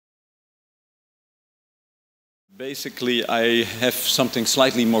Basically, I have something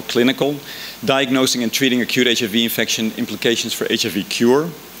slightly more clinical. Diagnosing and treating acute HIV infection, implications for HIV cure.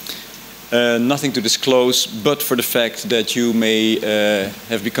 Nothing to disclose, but for the fact that you may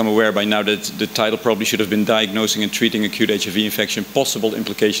have become aware by now that the title probably should have been Diagnosing and Treating Acute HIV Infection, Possible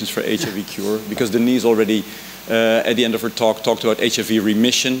Implications for HIV Cure, because Denise already, at the end of her talk, talked about HIV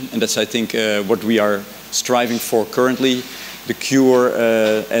remission, and that's, I think, what we are striving for currently. The cure,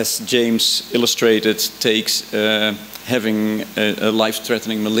 as James illustrated, takes having a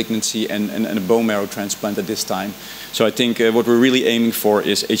life-threatening malignancy and a bone marrow transplant at this time. So I think what we're really aiming for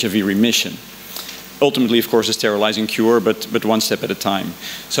is HIV remission. Ultimately, of course, a sterilizing cure, but one step at a time.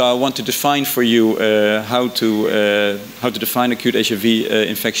 So I want to define for you how to define acute HIV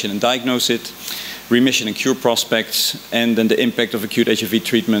infection and diagnose it, remission and cure prospects, and then the impact of acute HIV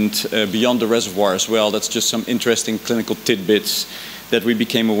treatment beyond the reservoir as well. That's just some interesting clinical tidbits that we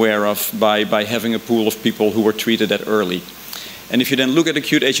became aware of by having a pool of people who were treated that early. And if you then look at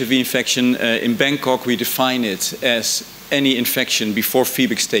acute HIV infection, in Bangkok we define it as any infection before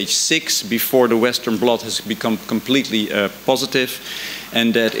phoebic stage 6, before the Western blot has become completely positive,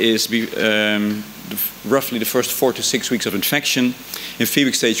 and that is roughly the first 4 to 6 weeks of infection. In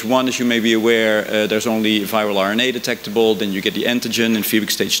phoebic stage 1, as you may be aware, there's only viral RNA detectable, then you get the antigen in phoebic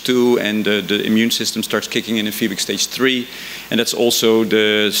stage 2, and the immune system starts kicking in phoebic stage 3, and that's also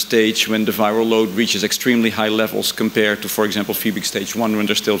the stage when the viral load reaches extremely high levels compared to, for example, phoebic stage 1 when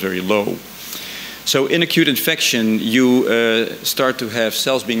they're still very low. So in acute infection, you start to have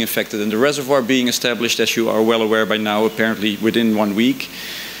cells being infected and the reservoir being established, as you are well aware by now, apparently within 1 week.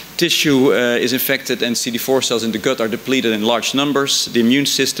 Tissue is infected and CD4 cells in the gut are depleted in large numbers. The immune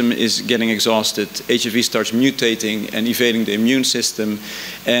system is getting exhausted. HIV starts mutating and evading the immune system.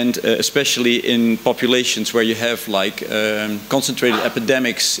 And especially in populations where you have like concentrated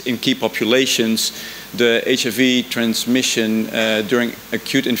epidemics in key populations, the HIV transmission during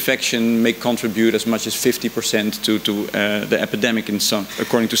acute infection may contribute as much as 50% to the epidemic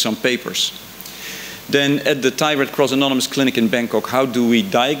according to some papers. Then at the Thai Red Cross Anonymous Clinic in Bangkok, how do we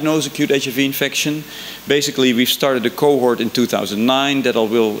diagnose acute HIV infection? Basically, we've started a cohort in 2009 that I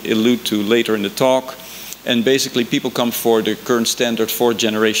will allude to later in the talk. And basically, people come for the current standard 4th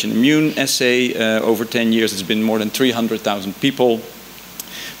generation immune assay. Over 10 years, it's been more than 300,000 people.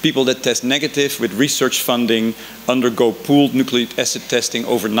 People that test negative with research funding undergo pooled nucleic acid testing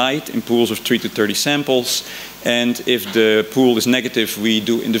overnight in pools of 3 to 30 samples. And if the pool is negative, we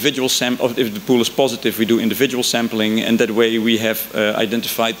do individual sampling. If the pool is positive, we do individual sampling. And that way we have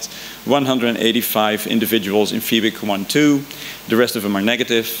identified 185 individuals in phoebic 1-2. The rest of them are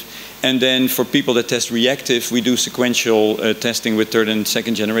negative. And then for people that test reactive, we do sequential testing with 3rd and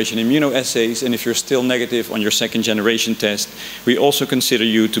 2nd generation immunoassays. And if you're still negative on your 2nd generation test, we also consider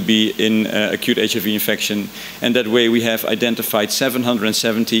you to be in acute HIV infection. And that way we have identified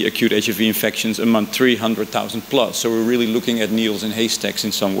 770 acute HIV infections among 300,000 plus. So we're really looking at needles in haystacks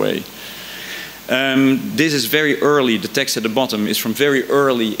in some way. This is very early. The text at the bottom is from very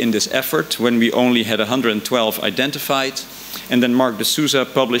early in this effort when we only had 112 identified. And then Mark de Souza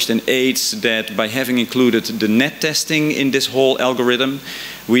published in AIDS that by having included the net testing in this whole algorithm,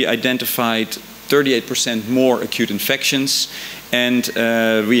 we identified 38% more acute infections. And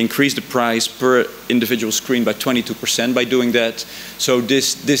we increased the price per individual screen by 22% by doing that. So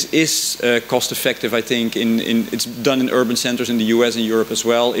this is cost effective, I think. It's done in urban centers in the US and Europe as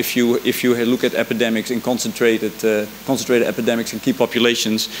well. If you look at epidemics in concentrated epidemics in key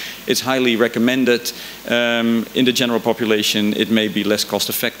populations, it's highly recommended. In the general population, it may be less cost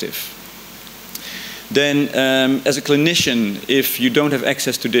effective. Then, as a clinician, if you don't have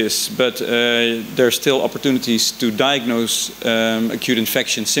access to this, but there are still opportunities to diagnose acute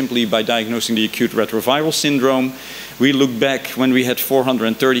infection simply by diagnosing the acute retroviral syndrome, we look back when we had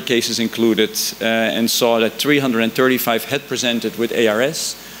 430 cases included and saw that 335 had presented with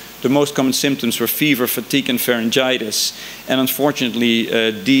ARS. The most common symptoms were fever, fatigue, and pharyngitis. And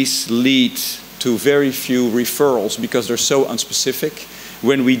unfortunately, these lead to very few referrals because they're so unspecific.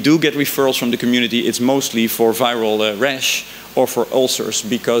 When we do get referrals from the community, it's mostly for viral rash or for ulcers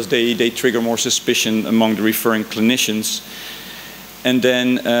because they trigger more suspicion among the referring clinicians. And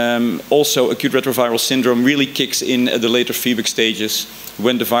then also acute retroviral syndrome really kicks in at the later phoebic stages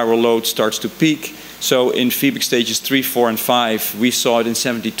when the viral load starts to peak. So in phoebic stages 3, 4, and 5, we saw it in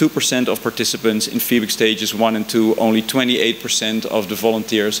 72% of participants. In phoebic stages 1 and 2, only 28% of the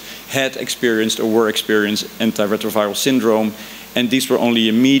volunteers had experienced or were experiencing antiretroviral syndrome. And these were only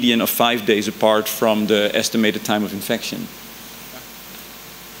a median of 5 days apart from the estimated time of infection.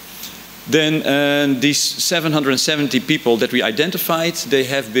 Then these 770 people that we identified, they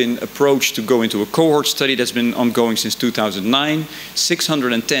have been approached to go into a cohort study that's been ongoing since 2009.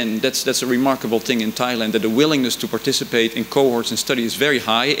 610, that's a remarkable thing in Thailand, that the willingness to participate in cohorts and study is very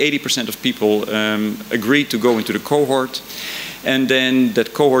high. 80% of people agreed to go into the cohort. And then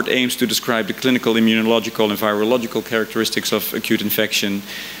that cohort aims to describe the clinical, immunological, and virological characteristics of acute infection,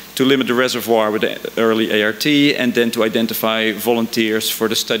 to limit the reservoir with early ART, and then to identify volunteers for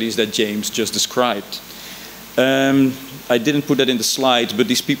the studies that James just described. I didn't put that in the slide, but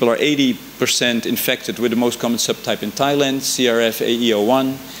these people are 80% infected with the most common subtype in Thailand,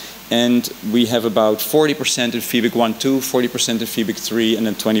 CRF-AE01, and we have about 40% in phoebic 1-2, 40% in phoebic 3, and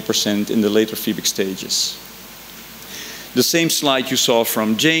then 20% in the later phoebic stages. The same slide you saw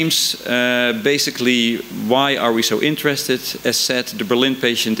from James. Basically, why are we so interested? As said, the Berlin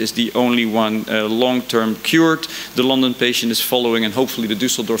patient is the only one long-term cured. The London patient is following, and hopefully the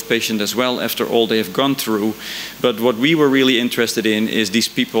Düsseldorf patient as well, after all they have gone through. But what we were really interested in is these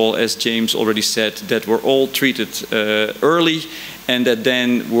people, as James already said, that were all treated early, and that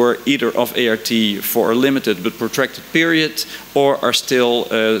then were either off ART for a limited but protracted period, or are still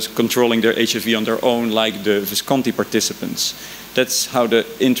controlling their HIV on their own, like the Visconti participants. That's how the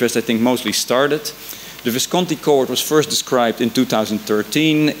interest, I think, mostly started. The Visconti cohort was first described in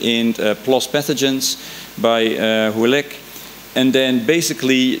 2013 in PLOS pathogens by Huelek. And then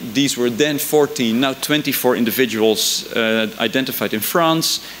basically these were then 14, now 24 individuals identified in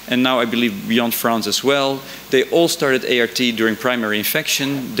France, and now I believe beyond France as well. They all started ART during primary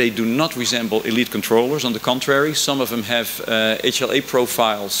infection. They do not resemble elite controllers. On the contrary, some of them have HLA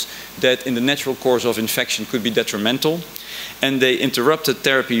profiles that in the natural course of infection could be detrimental. And they interrupted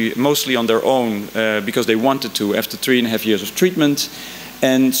therapy mostly on their own because they wanted to after 3.5 years of treatment.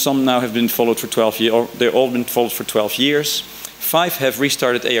 And some now have been followed for 12 years, or they've all been followed for 12 years. 5 have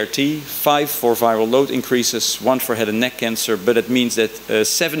restarted ART, 5 for viral load increases, 1 for head and neck cancer, but it means that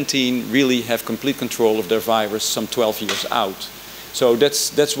 17 really have complete control of their virus some 12 years out. So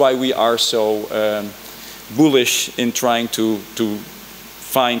that's why we are so bullish in trying to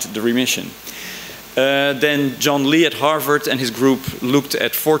find the remission. Then John Lee at Harvard and his group looked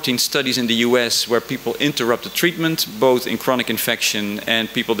at 14 studies in the US where people interrupted treatment, both in chronic infection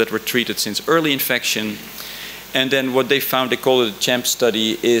and people that were treated since early infection. And then what they found, they called it a CHAMP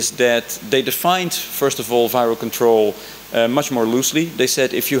study, is that they defined, first of all, viral control much more loosely. They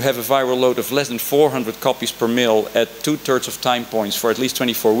said if you have a viral load of less than 400 copies per mil at 2/3 of time points for at least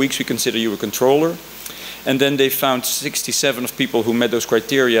 24 weeks, we consider you a controller. And then they found 67 of people who met those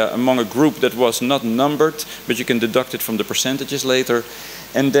criteria among a group that was not numbered, but you can deduct it from the percentages later.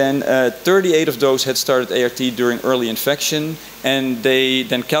 And then 38 of those had started ART during early infection, and they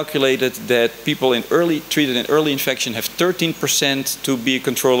then calculated that people treated in early infection have 13% to be a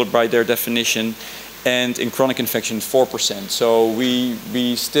controller by their definition, and in chronic infection 4%. So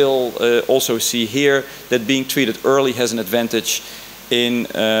we still also see here that being treated early has an advantage in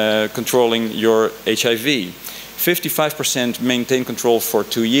controlling your HIV. 55% maintain control for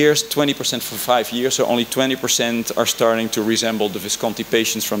 2 years, 20% for 5 years, so only 20% are starting to resemble the Visconti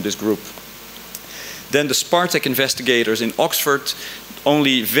patients from this group. Then the Spartak investigators in Oxford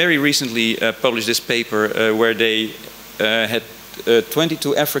only very recently published this paper where they had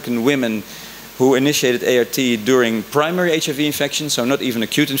 22 African women who initiated ART during primary HIV infection, so not even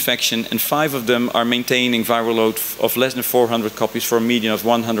acute infection, and 5 of them are maintaining viral load of less than 400 copies for a median of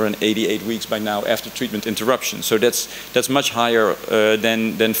 188 weeks by now after treatment interruption. So that's much higher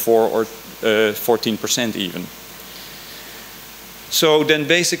than 4 or 14% even. So then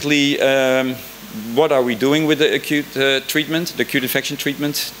basically, what are we doing with the acute treatment, the acute infection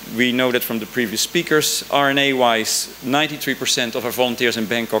treatment? We know that from the previous speakers. RNA-wise, 93% of our volunteers in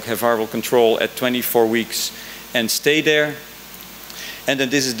Bangkok have viral control at 24 weeks and stay there. And then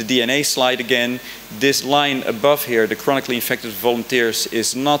this is the DNA slide again. This line above here, the chronically infected volunteers,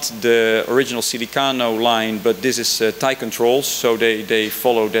 is not the original Silicano line, but this is Thai controls, so they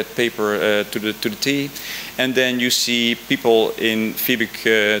follow that paper to the T. And then you see people in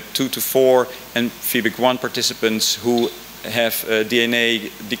phoebic 2 to 4 and phoebic 1 participants who have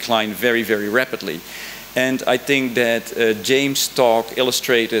DNA decline very, very rapidly. And I think that James' talk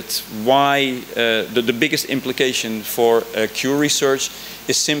illustrated why the biggest implication for cure research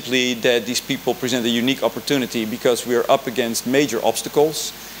is simply that these people present a unique opportunity because we are up against major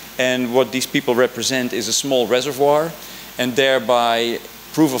obstacles. And what these people represent is a small reservoir, and thereby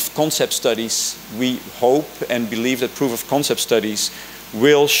proof of concept studies, we hope and believe that proof of concept studies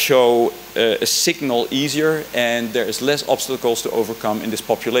will show a signal easier, and there is less obstacles to overcome in this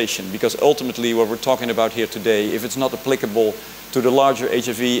population. Because ultimately what we're talking about here today, if it's not applicable to the larger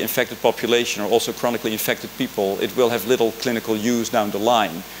HIV infected population or also chronically infected people, it will have little clinical use down the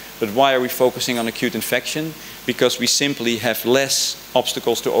line. But why are we focusing on acute infection? Because we simply have less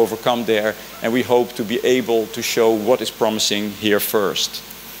obstacles to overcome there, and we hope to be able to show what is promising here first.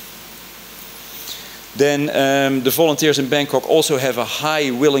 Then the volunteers in Bangkok also have a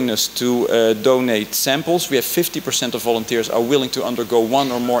high willingness to donate samples. We have 50% of volunteers are willing to undergo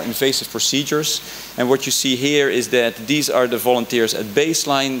one or more invasive procedures. And what you see here is that these are the volunteers at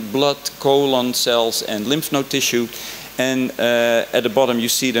baseline, blood, colon cells and lymph node tissue. And at the bottom you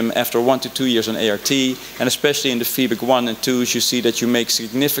see them after 1 to 2 years on ART. And especially in the FEBIC 1 and 2s, you see that you make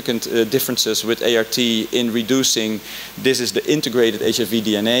significant differences with ART in reducing, this is the integrated HIV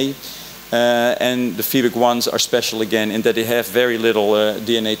DNA. And the FEBIC 1s are special again in that they have very little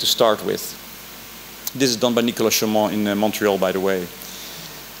DNA to start with. This is done by Nicolas Chaumont in Montreal, by the way.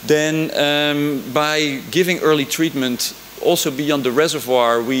 Then by giving early treatment also beyond the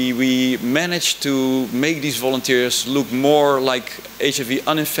reservoir, we managed to make these volunteers look more like HIV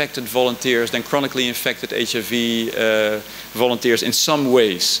uninfected volunteers than chronically infected HIV volunteers in some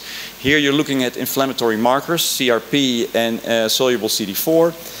ways. Here you're looking at inflammatory markers, CRP and soluble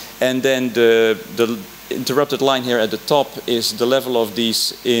CD4. And then the interrupted line here at the top is the level of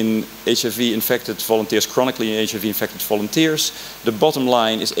these in HIV-infected volunteers, chronically HIV-infected volunteers. The bottom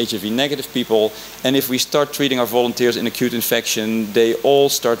line is HIV-negative people. And if we start treating our volunteers in acute infection, they all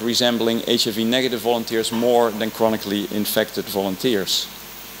start resembling HIV-negative volunteers more than chronically infected volunteers.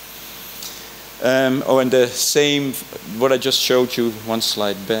 And the same, what I just showed you, one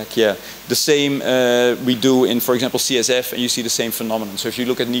slide back, yeah. The same we do in, for example, CSF, and you see the same phenomenon. So if you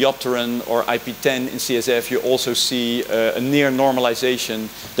look at neopterin or IP10 in CSF, you also see a near normalization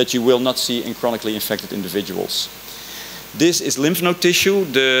that you will not see in chronically infected individuals. This is lymph node tissue.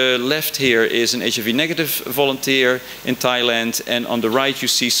 The left here is an HIV-negative volunteer in Thailand, and on the right you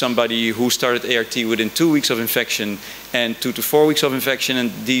see somebody who started ART within 2 weeks of infection and 2 to 4 weeks of infection, and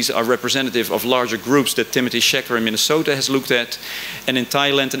these are representative of larger groups that Timothy Shecker in Minnesota has looked at. And in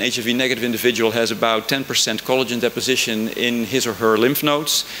Thailand, an HIV-negative individual has about 10% collagen deposition in his or her lymph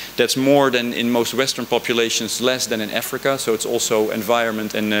nodes. That's more than in most Western populations, less than in Africa, so it's also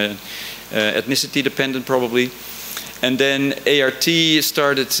environment and ethnicity dependent probably. And then ART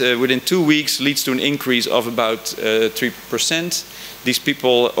started within 2 weeks, leads to an increase of about 3%. These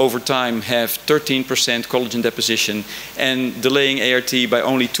people over time have 13% collagen deposition, and delaying ART by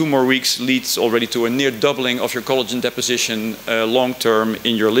only 2 more weeks leads already to a near doubling of your collagen deposition long term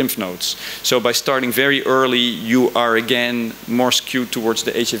in your lymph nodes. So by starting very early, you are again more skewed towards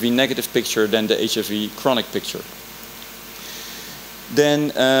the HIV negative picture than the HIV chronic picture.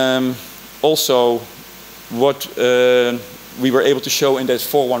 Then also, what we were able to show in that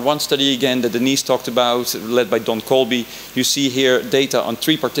 411 study again that Denise talked about, led by Don Colby. You see here data on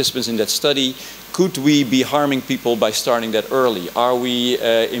 3 participants in that study. Could we be harming people by starting that early? Are we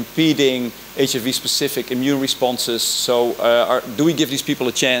impeding HIV-specific immune responses? So do we give these people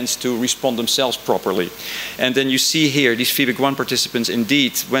a chance to respond themselves properly? And then you see here these FEBIC 1 participants,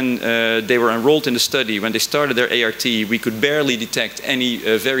 indeed, when they were enrolled in the study, when they started their ART, we could barely detect any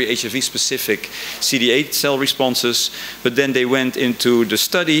very HIV-specific CD8 cell responses. But then they went into the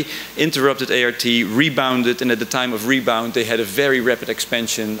study, interrupted ART, rebounded, and at the time of rebound, they had a very rapid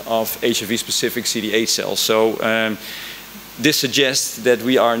expansion of HIV-specific CD8 cells. So this suggests that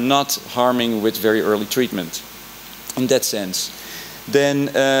we are not harming with very early treatment in that sense. Then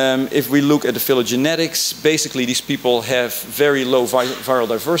if we look at the phylogenetics, basically these people have very low viral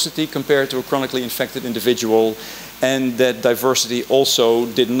diversity compared to a chronically infected individual, and that diversity also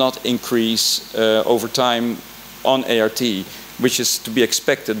did not increase over time on ART, which is to be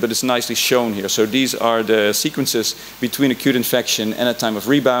expected, but it's nicely shown here. So these are the sequences between acute infection and a time of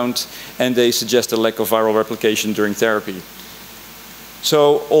rebound, and they suggest a lack of viral replication during therapy.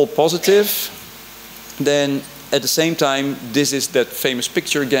 So all positive. Then at the same time, this is that famous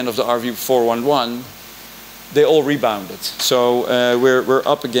picture again of the RV411. They all rebounded. So we're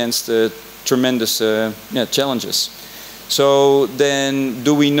up against tremendous challenges. So then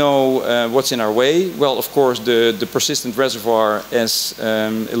do we know what's in our way? Well, of course, the persistent reservoir, as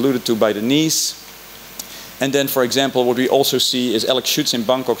alluded to by Denise. And then, for example, what we also see is Alex Schutz in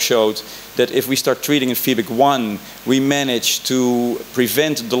Bangkok showed that if we start treating in FEBIC 1, we manage to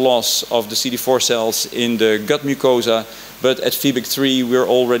prevent the loss of the CD4 cells in the gut mucosa. But at FEBIC 3, we're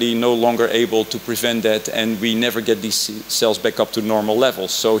already no longer able to prevent that, and we never get these cells back up to normal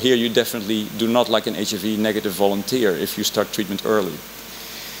levels. So here you definitely do not like an HIV-negative volunteer if you start treatment early.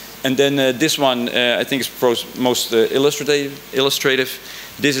 And then this one, I think, is most illustrative.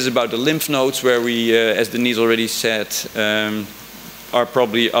 This is about the lymph nodes, where we, as Denise already said, are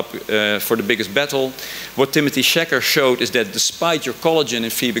probably up for the biggest battle. What Timothy Schecker showed is that despite your collagen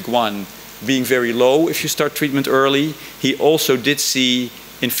in Febic-1 being very low if you start treatment early, he also did see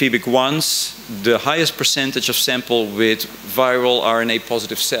in Febic-1s the highest percentage of sample with viral RNA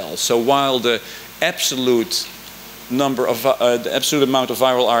positive cells. So while the absolute number of the absolute amount of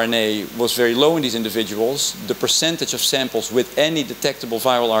viral RNA was very low in these individuals, the percentage of samples with any detectable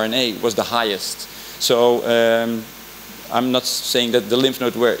viral RNA was the highest. So I'm not saying that the lymph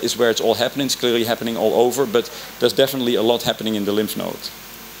node is where it's all happening. It's clearly happening all over, but there's definitely a lot happening in the lymph node.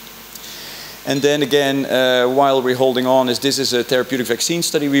 And then again, while we're holding on, this is a therapeutic vaccine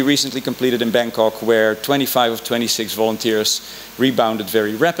study we recently completed in Bangkok, where 25 of 26 volunteers rebounded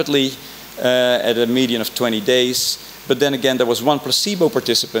very rapidly at a median of 20 days. But then again, there was one placebo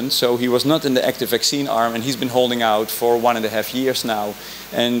participant, so he was not in the active vaccine arm, and he's been holding out for 1.5 years now.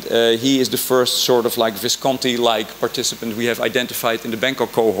 And he is the first sort of like Visconti-like participant we have identified in the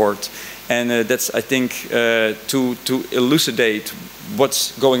Bangkok cohort. And that's, I think, to elucidate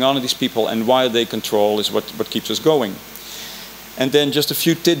what's going on in these people and why they control is what keeps us going. And then just a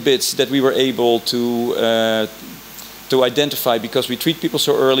few tidbits that we were able to identify because we treat people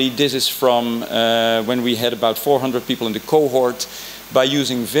so early. This is from when we had about 400 people in the cohort, by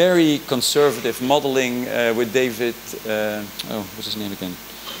using very conservative modeling with David, what's his name again?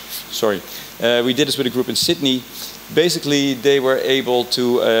 Sorry. We did this with a group in Sydney. Basically, they were able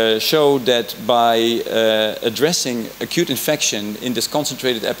to show that by addressing acute infection in this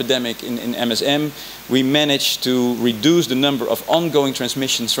concentrated epidemic in MSM, we managed to reduce the number of ongoing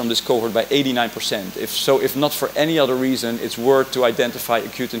transmissions from this cohort by 89%. If not for any other reason, it's worth to identify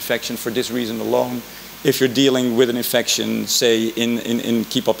acute infection for this reason alone, if you're dealing with an infection, say, in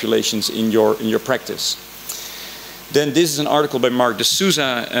key populations in your practice. Then this is an article by Mark de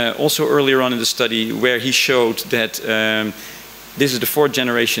Souza, also earlier on in the study, where he showed that this is the 4th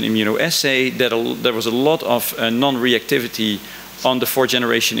generation immunoassay, that there was a lot of non-reactivity on the 4th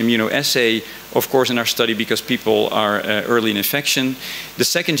generation immunoassay, of course, in our study because people are early in infection. The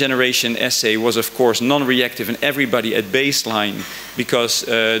 2nd generation assay was, of course, non-reactive in everybody at baseline because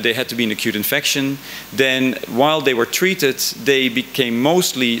they had to be in acute infection. Then, while they were treated, they became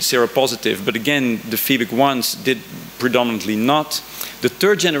mostly seropositive, but again, the Febic-1s did predominantly not. The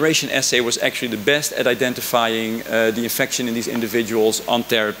 3rd generation assay was actually the best at identifying the infection in these individuals on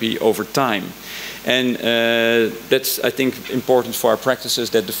therapy over time. And that's, I think, important for our practices,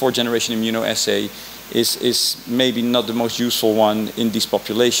 that the 4th generation immunoassay is maybe not the most useful one in these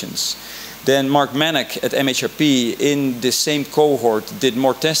populations. Then Mark Manek at MHRP in the same cohort did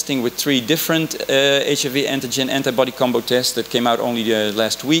more testing with 3 different HIV antigen antibody combo tests that came out only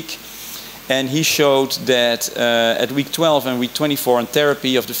last week. And he showed that at week 12 and week 24 on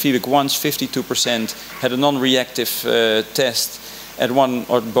therapy of the Febic-1s, 52% had a non-reactive test at one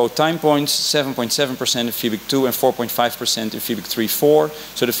or both time points, 7.7% in Febic-2 and 4.5% in Febic-3-4.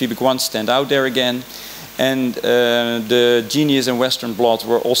 So the Febic-1s stand out there again. And the Genius and Western blot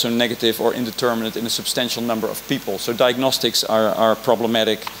were also negative or indeterminate in a substantial number of people. So diagnostics are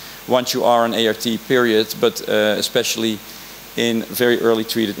problematic once you are on ART, period, but especially in very early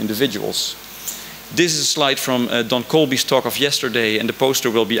treated individuals. This is a slide from Don Colby's talk of yesterday, and the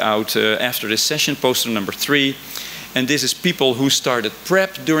poster will be out after this session, poster number 3. And this is people who started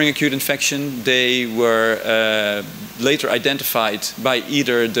PrEP during acute infection. They were later identified by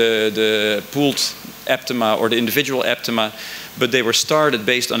either the pooled aptema or the individual aptema, but they were started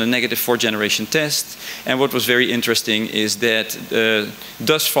based on a negative 4th generation test. And what was very interesting is that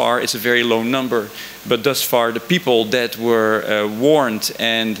thus far, it's a very low number, but thus far the people that were warned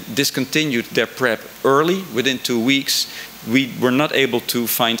and discontinued their PrEP early, within 2 weeks, we were not able to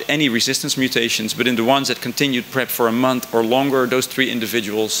find any resistance mutations, but in the ones that continued PrEP for a month or longer, those 3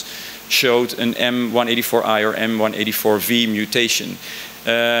 individuals showed an M184I or M184V mutation.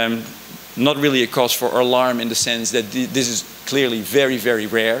 Not really a cause for alarm in the sense that this is clearly very, very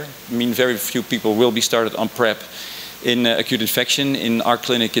rare. I mean, very few people will be started on PrEP in acute infection. In our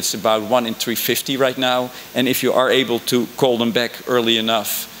clinic, it's about 1 in 350 right now. And if you are able to call them back early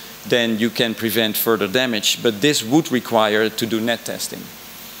enough, then you can prevent further damage. But this would require to do net testing.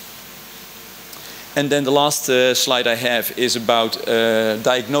 And then the last slide I have is about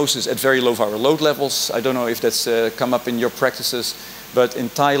diagnosis at very low viral load levels. I don't know if that's come up in your practices, but in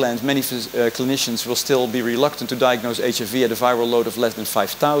Thailand, many clinicians will still be reluctant to diagnose HIV at a viral load of less than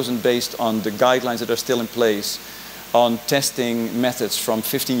 5,000 based on the guidelines that are still in place on testing methods from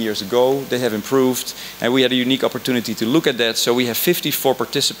 15 years ago. They have improved, and we had a unique opportunity to look at that. So we have 54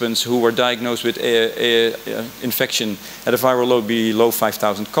 participants who were diagnosed with infection at a viral load below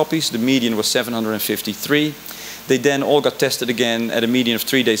 5,000 copies. The median was 753. They then all got tested again at a median of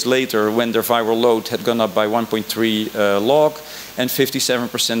 3 days later when their viral load had gone up by 1.3 log, and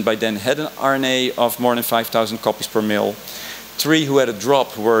 57% by then had an RNA of more than 5,000 copies per mil. 3 who had a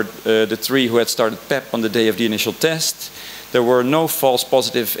drop were the 3 who had started PEP on the day of the initial test. There were no false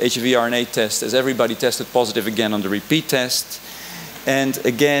positive HIV RNA tests, as everybody tested positive again on the repeat test. And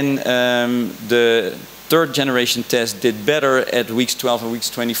again, the third generation test did better at weeks 12 and weeks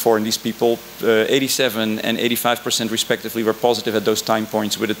 24 in these people. 87 and 85% respectively were positive at those time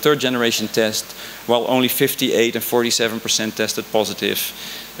points with a third generation test, while only 58 and 47% tested positive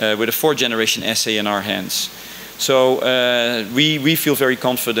with a fourth generation assay in our hands. So we feel very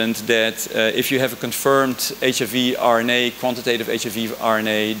confident that if you have a confirmed HIV RNA, quantitative HIV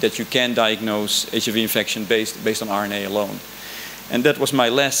RNA, that you can diagnose HIV infection based on RNA alone. And that was my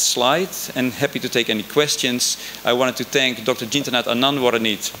last slide, and happy to take any questions. I wanted to thank Dr. Jintanath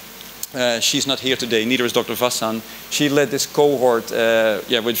Anandwaranit. She's not here today, neither is Dr. Vassan. She led this cohort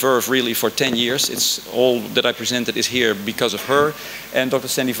with Verve really for 10 years. It's all that I presented is here because of her. And Dr.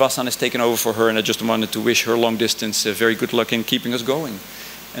 Sandy Vassan has taken over for her, and I just wanted to wish her long distance very good luck in keeping us going.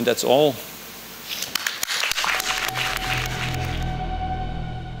 And that's all.